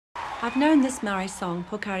I've known this Maori song,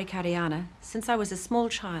 Pokarekare Ana, since I was a small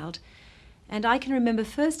child, and I can remember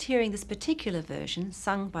first hearing this particular version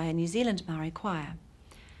sung by a New Zealand Maori choir.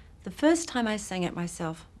 The first time I sang it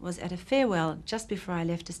myself was at a farewell just before I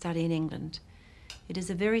left to study in England. It is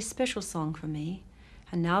a very special song for me,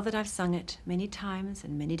 and now that I've sung it many times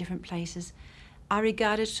in many different places, I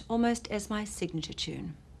regard it almost as my signature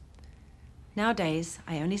tune. Nowadays,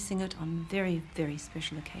 I only sing it on very, very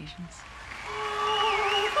special occasions.